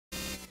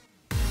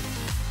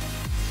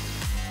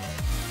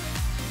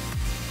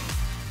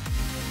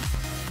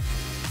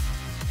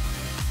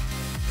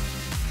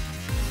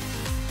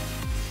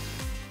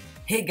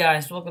Hey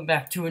guys, welcome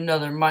back to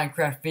another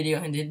Minecraft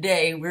video, and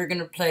today we're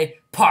gonna play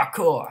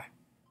parkour.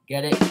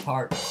 Get it?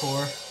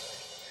 Parkour.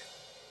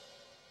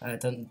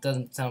 It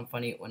doesn't sound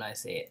funny when I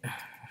say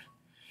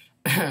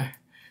it.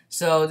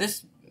 So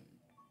this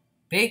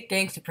big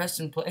thanks to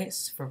Preston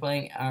Place for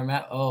playing our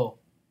map. Oh,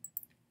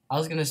 I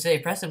was gonna say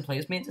Preston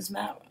Place made this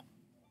map.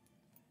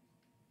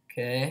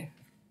 Okay.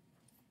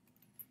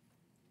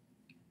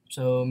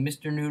 So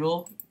Mr.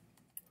 Noodle,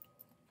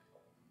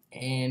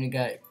 and we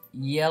got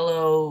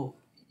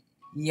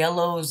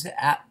Yellow's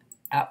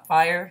app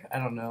fire. I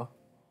don't know.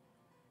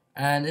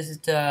 And this is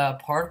the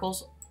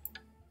particles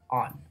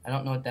on. I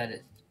don't know what that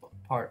is.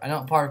 I know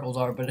what particles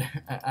are, but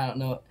I don't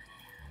know.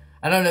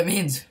 I don't know what it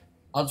means.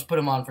 I'll just put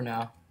them on for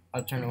now.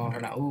 I'll turn them on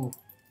for now. Ooh,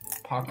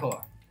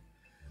 parkour.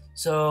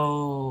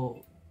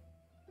 So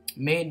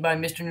made by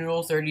Mr.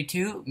 Noodle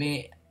 32.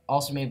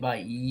 Also made by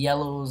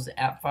Yellow's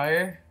app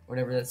fire,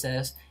 whatever that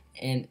says,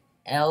 and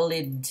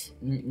Elid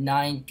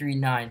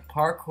 939.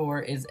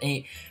 Parkour is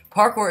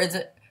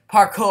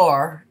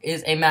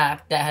a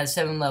map that has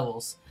 7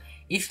 levels.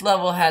 Each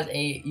level has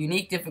a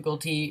unique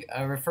difficulty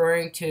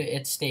referring to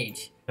its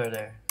stage.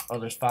 There. Oh,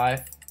 there's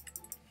 5.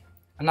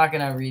 I'm not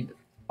gonna read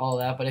all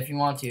that, but if you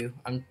want to,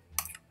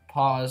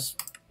 pause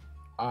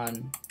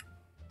on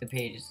the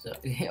pages. So,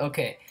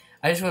 okay,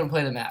 I just want to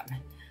play the map.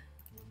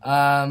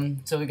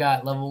 So we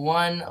got level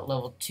 1,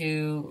 level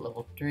 2,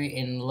 level 3,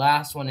 and the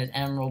last one is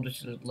Emerald,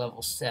 which is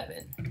level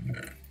 7.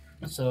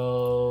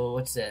 So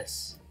what's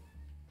this?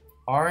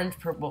 Orange,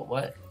 purple,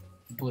 what?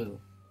 Blue.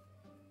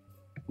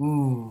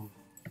 Ooh,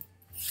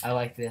 I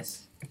like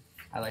this.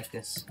 I like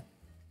this.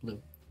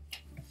 Blue.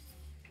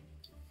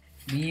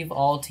 Leave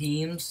all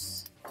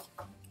teams.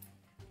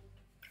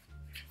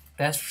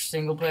 Best for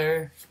single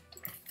player.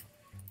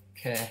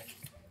 Okay.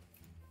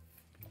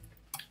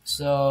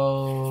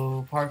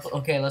 So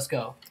okay, let's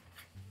go.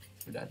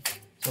 We're done.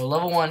 So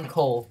level 1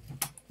 coal.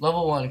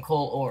 Level 1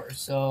 coal ore.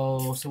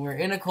 So we're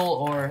in a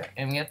coal ore,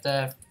 and we have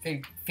to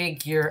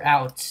figure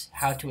out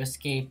how to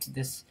escape to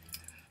this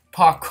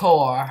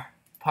parkour.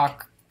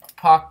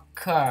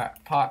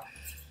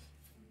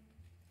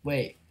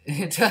 Wait,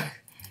 it's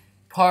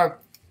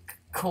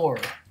parkour.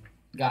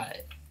 Got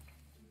it.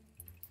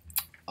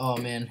 Oh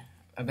man,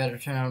 I better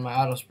turn on my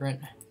auto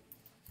sprint.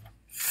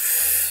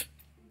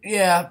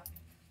 Yeah,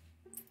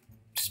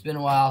 it's been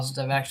a while since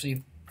I've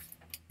actually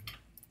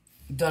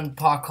done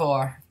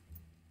parkour.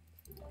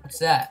 What's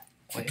that?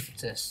 Wait,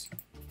 what's this?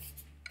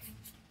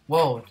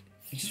 Whoa,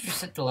 did you just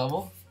reset the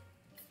level?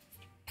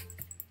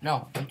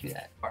 No, don't do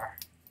that.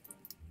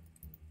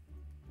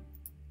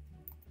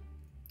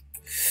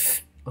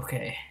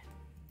 Okay.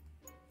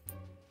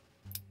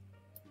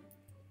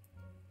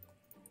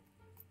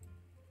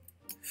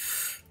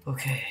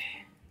 Okay.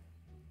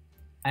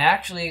 I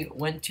actually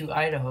went to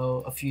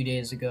Idaho a few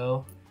days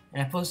ago,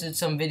 and I posted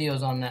some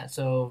videos on that,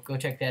 so go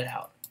check that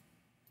out.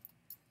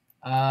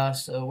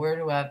 So where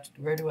do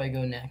I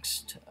go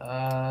next?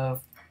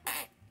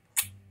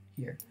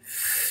 Here.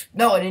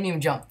 No, I didn't even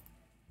jump.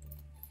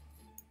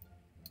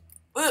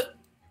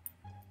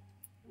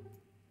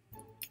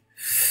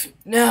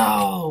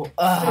 No!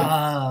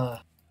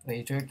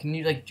 Wait, can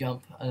you, like,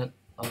 jump?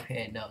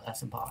 Okay, no,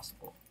 that's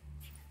impossible.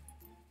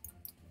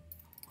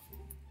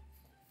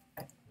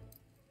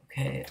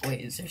 Okay,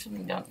 wait, is there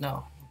something down?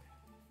 No.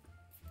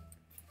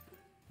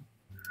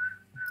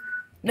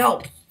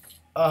 No!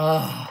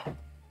 Come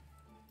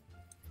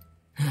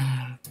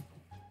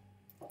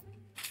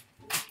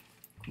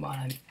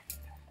on.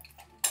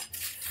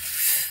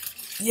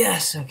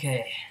 Yes,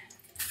 okay.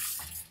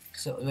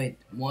 So wait,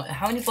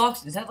 how many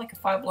blocks? Is that like a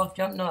 5-block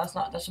jump? No, that's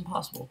not. That's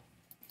impossible.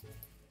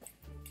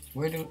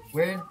 Where do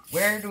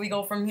we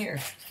go from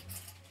here?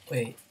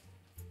 Wait,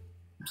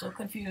 I'm so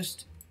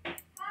confused.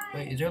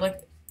 Wait, is there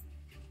like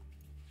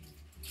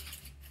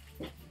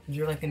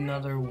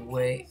another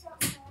way?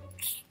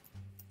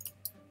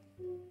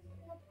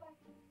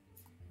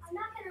 I'm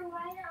not gonna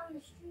ride it on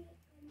the street.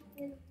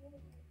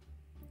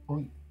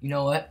 Oh, you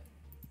know what?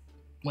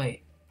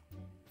 Wait,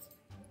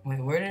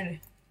 where did?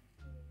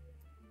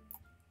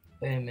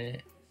 Wait a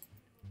minute.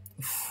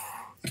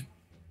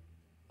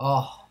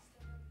 Oh.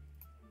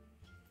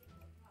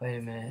 Wait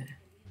a minute.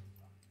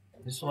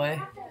 This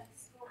way?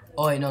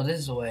 Oh wait, no, this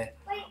is the way.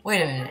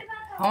 Wait a minute.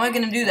 How am I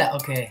gonna do that?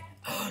 Okay.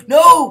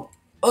 No!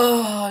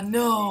 Oh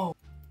no!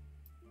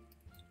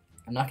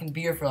 I'm not gonna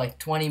be here for like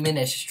 20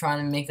 minutes just trying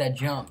to make that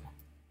jump.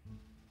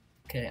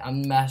 Okay,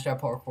 I'm the master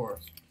at parkour.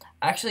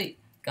 Actually,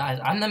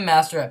 guys, I'm the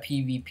master at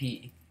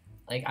PvP.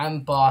 Like,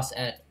 I'm boss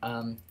at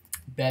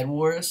Bed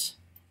Wars.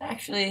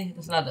 Actually,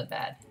 it's not that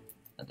bad.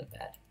 Not that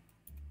bad.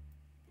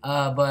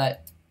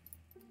 But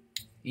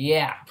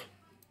yeah.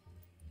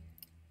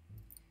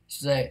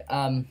 So like,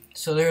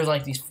 so there's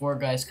like these 4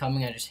 guys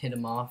coming. I just hit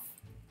them off.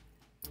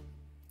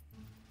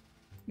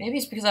 Maybe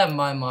it's because I have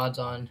my mods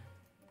on.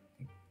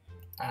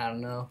 I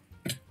don't know.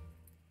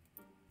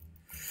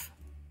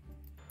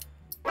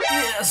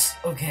 Yes.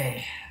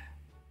 Okay.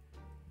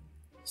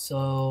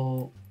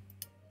 So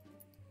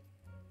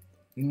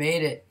we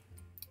made it.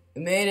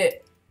 We made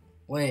it.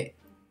 Wait.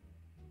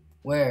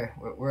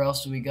 Where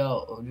else do we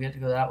go? Oh, do we have to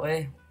go that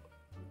way?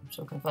 I'm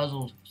so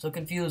confuzzled. So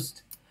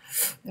confused.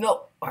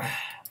 No.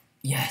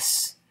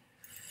 Yes.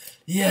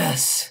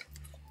 Yes.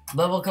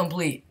 Level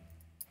complete.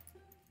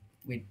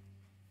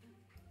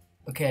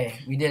 Okay,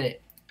 we did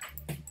it.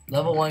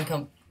 Level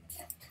 1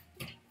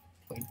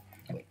 Wait,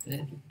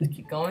 did it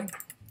keep going?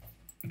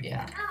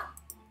 Yeah.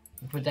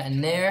 We put that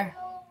in there.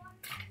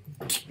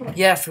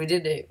 Yes, we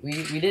did it.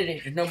 We did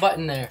it. There's no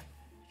button there.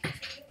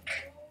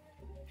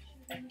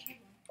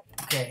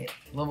 Okay,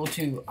 level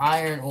 2,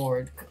 iron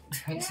ore.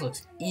 This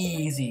looks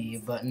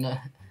easy, but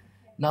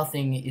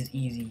nothing is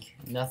easy.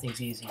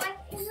 Nothing's easy.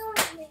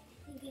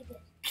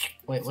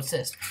 Wait, what's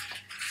this?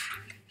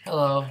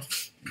 Hello,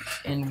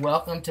 and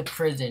welcome to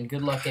prison.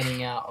 Good luck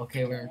getting out.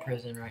 Okay, we're in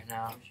prison right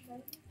now.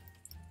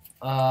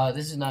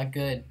 This is not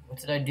good. What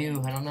did I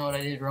do? I don't know what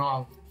I did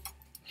wrong.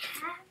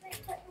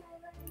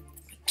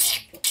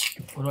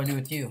 What do I do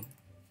with you?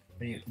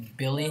 What are you,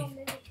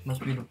 Billy? Must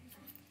be the...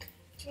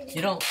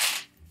 You don't...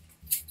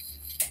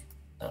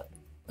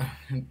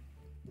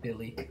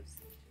 Billy.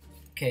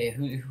 Okay,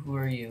 who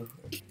are you?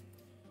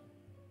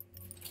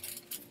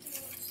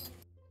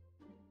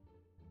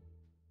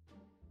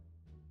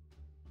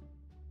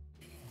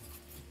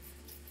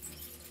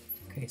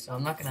 Okay, so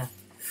I'm not gonna...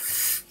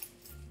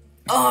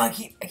 Oh, I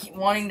keep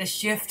wanting to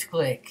shift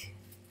click.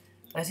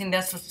 I think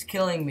that's what's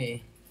killing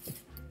me.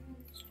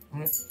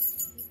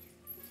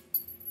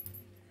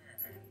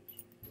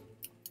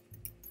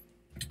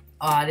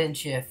 Oh, I didn't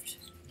shift.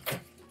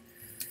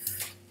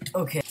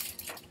 Okay.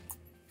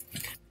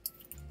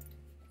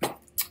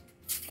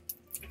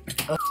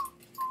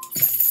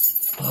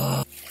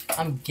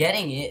 I'm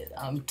getting it.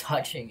 I'm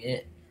touching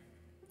it.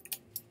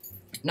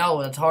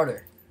 No, that's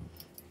harder.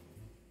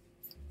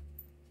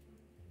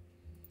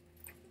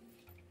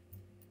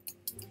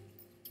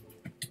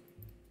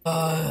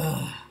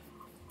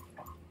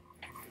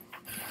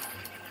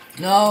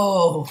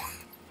 No.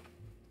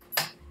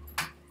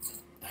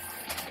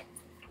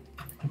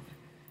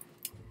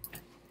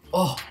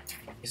 Oh.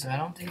 So I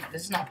don't think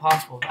this is not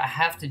possible. I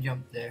have to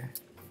jump there.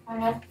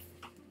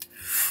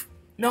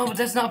 No, but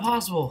that's not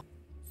possible.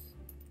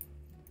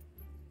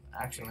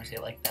 Actually, when I say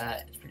it like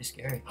that, it's pretty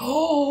scary.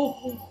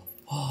 Oh.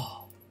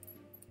 Oh.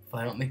 If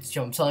I don't make this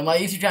jump, I'm telling my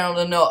YouTube channel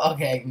to know.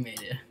 Okay, I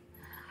made it.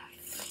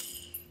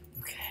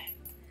 Okay.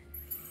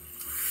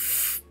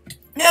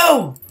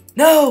 No!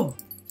 No!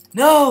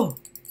 No!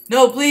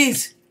 No,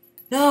 please!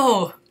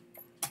 No!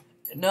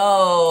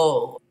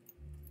 No!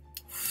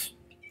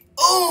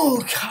 Oh,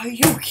 God, are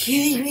you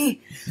kidding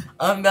me?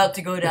 I'm about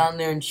to go down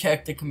there and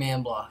check the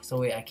command block. So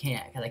wait, I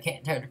can't, because I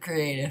can't turn to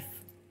creative.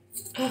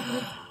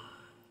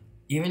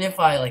 Even if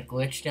I, like,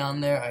 glitch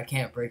down there, I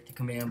can't break the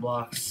command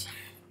blocks.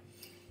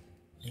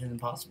 This is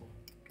impossible.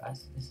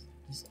 Guys, this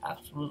is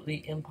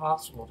absolutely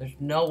impossible. There's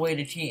no way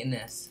to cheat in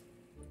this.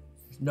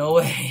 There's no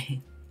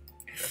way.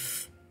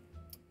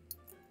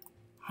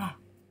 Huh.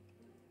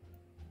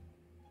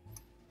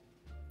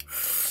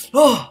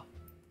 Oh!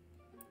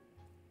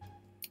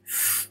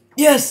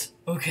 Yes!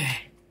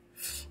 Okay.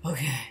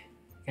 Okay.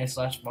 Okay,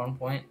 slash spawn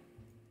point.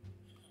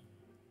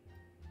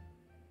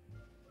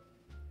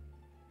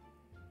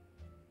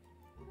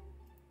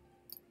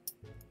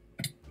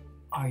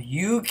 Are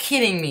you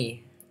kidding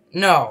me?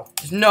 No.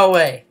 There's no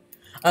way.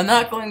 I'm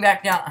not going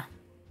back down.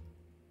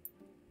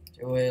 Is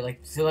there a way,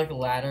 like, is there like a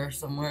ladder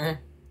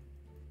somewhere?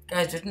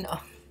 Guys, there's no...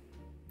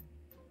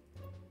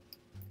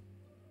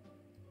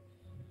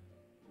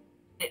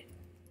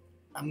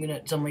 I'm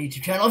gonna tell my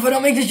YouTube channel if I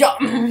don't make this jump.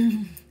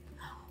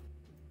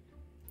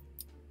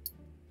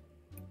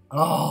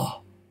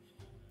 Oh.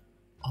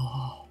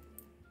 Oh.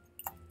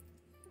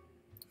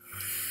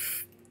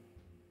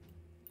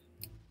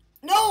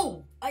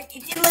 No!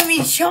 It didn't let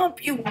me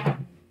jump, you...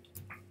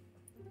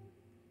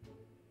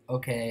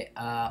 Okay,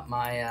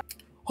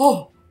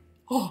 Oh!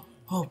 Oh!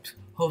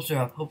 Hopes are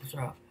up, hopes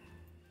are up.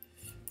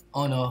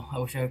 Oh no, I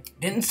wish I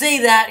didn't say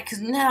that, because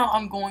now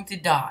I'm going to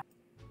die.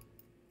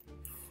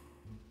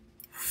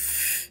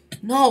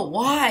 No,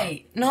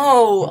 why?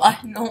 No, I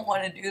don't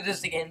want to do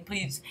this again.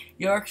 Please,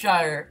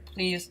 Yorkshire,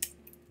 please.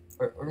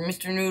 Or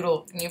Mr.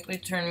 Noodle, can you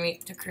please turn me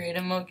to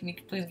creative mode? Can you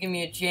please give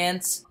me a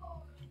chance?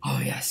 Oh,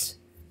 yes.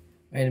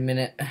 Wait a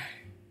minute.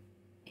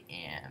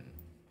 And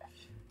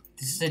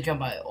this is a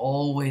jump I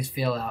always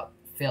fall out.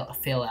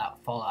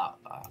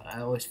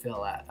 I always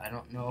fail at. I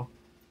don't know.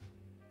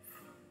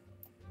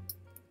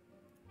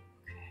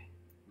 Okay.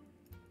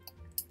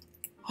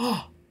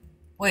 Oh,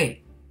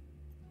 wait.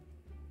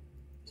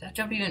 Is that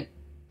jump even...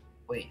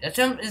 Wait, that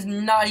jump is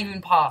not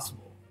even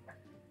possible.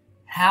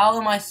 How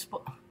am I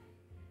supposed...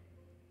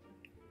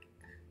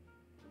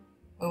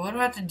 Wait, what do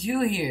I have to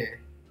do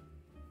here?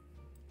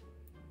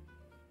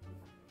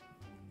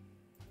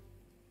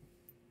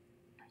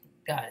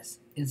 Guys,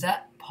 is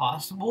that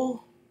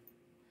possible?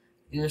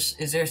 Is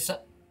there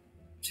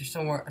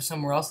somewhere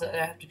else that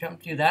I have to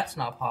jump to? That's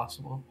not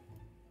possible.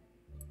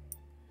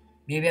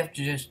 Maybe I have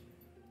to just...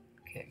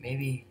 Okay,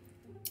 maybe...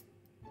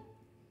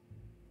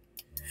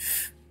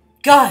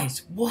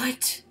 Guys,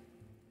 what?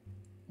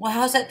 Well,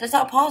 how's that? That's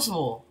not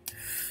possible.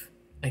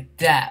 Like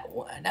that.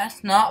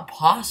 That's not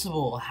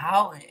possible.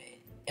 How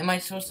am I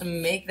supposed to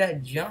make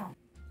that jump?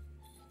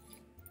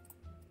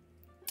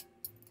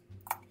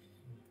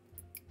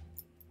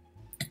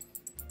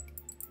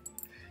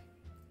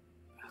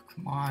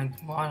 Come on,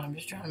 come on. I'm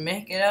just trying to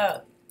make it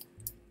up.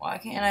 Why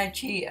can't I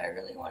cheat? I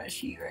really want to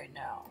cheat right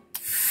now.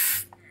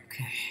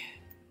 Okay.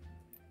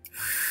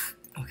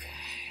 Okay.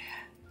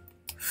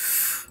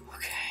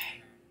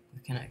 Okay.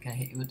 Can I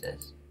hit you with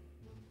this?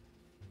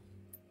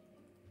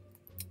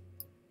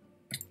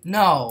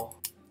 No.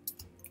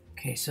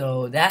 Okay,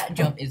 so that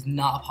jump is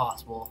not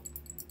possible.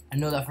 I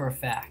know that for a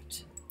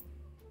fact.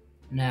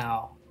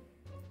 Now,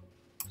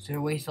 is there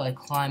a way to like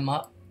climb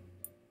up?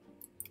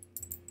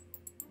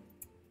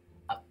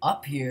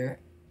 Up here.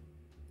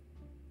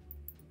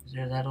 Is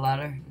there that a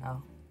ladder?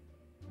 No.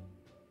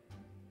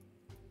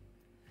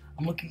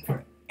 I'm looking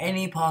for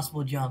any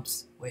possible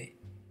jumps. Wait.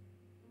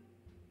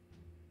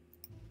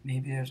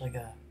 Maybe there's like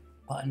a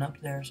button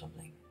up there or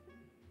something.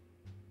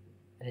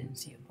 I didn't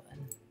see a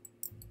button.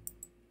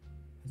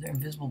 Are there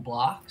invisible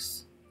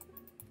blocks?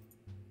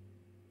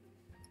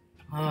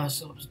 Oh,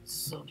 so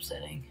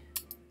upsetting.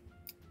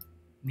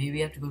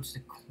 Maybe I have to go to the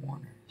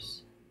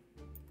corners.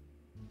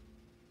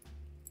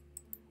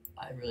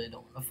 I really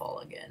don't want to fall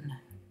again.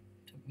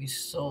 It took me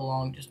so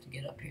long just to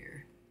get up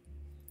here.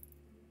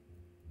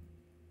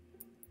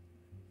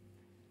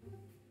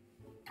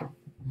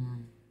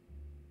 Can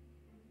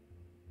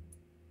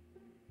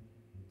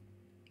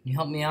you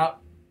help me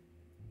out?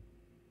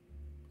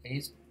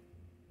 Please?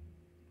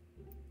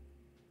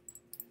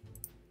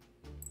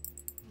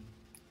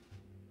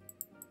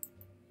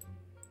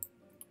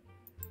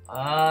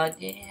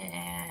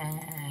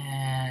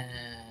 Yeah.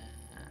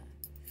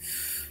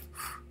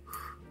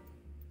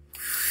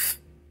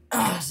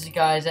 See,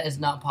 guys, that is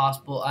not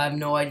possible. I have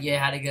no idea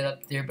how to get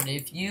up there, but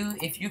if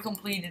you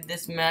completed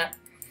this map,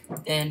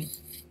 then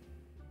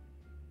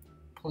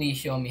please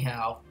show me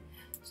how.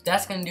 So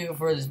that's gonna do it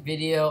for this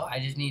video. I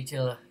just need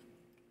to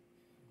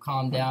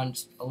calm down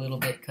just a little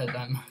bit because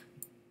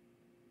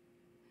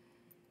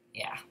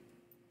yeah.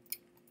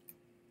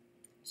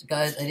 So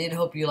guys, I did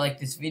hope you liked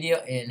this video,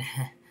 and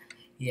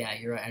yeah,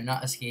 you're right, I'm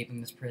not escaping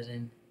this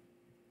prison.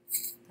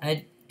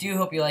 I do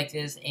hope you liked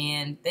this,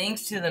 and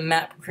thanks to the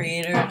map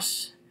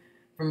creators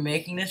for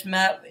making this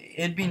map.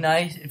 It'd be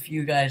nice if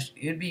you guys,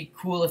 it'd be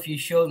cool if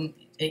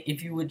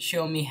you would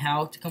show me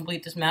how to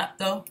complete this map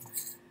though.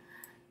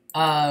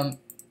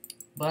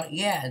 But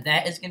yeah,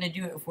 that is gonna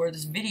do it for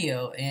this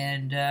video,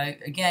 and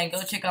again,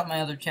 go check out my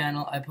other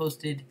channel. I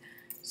posted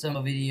some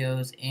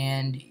videos,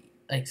 and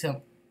I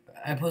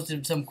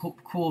posted some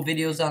cool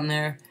videos on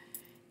there,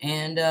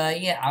 and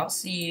yeah, I'll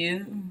see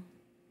you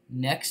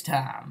next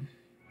time.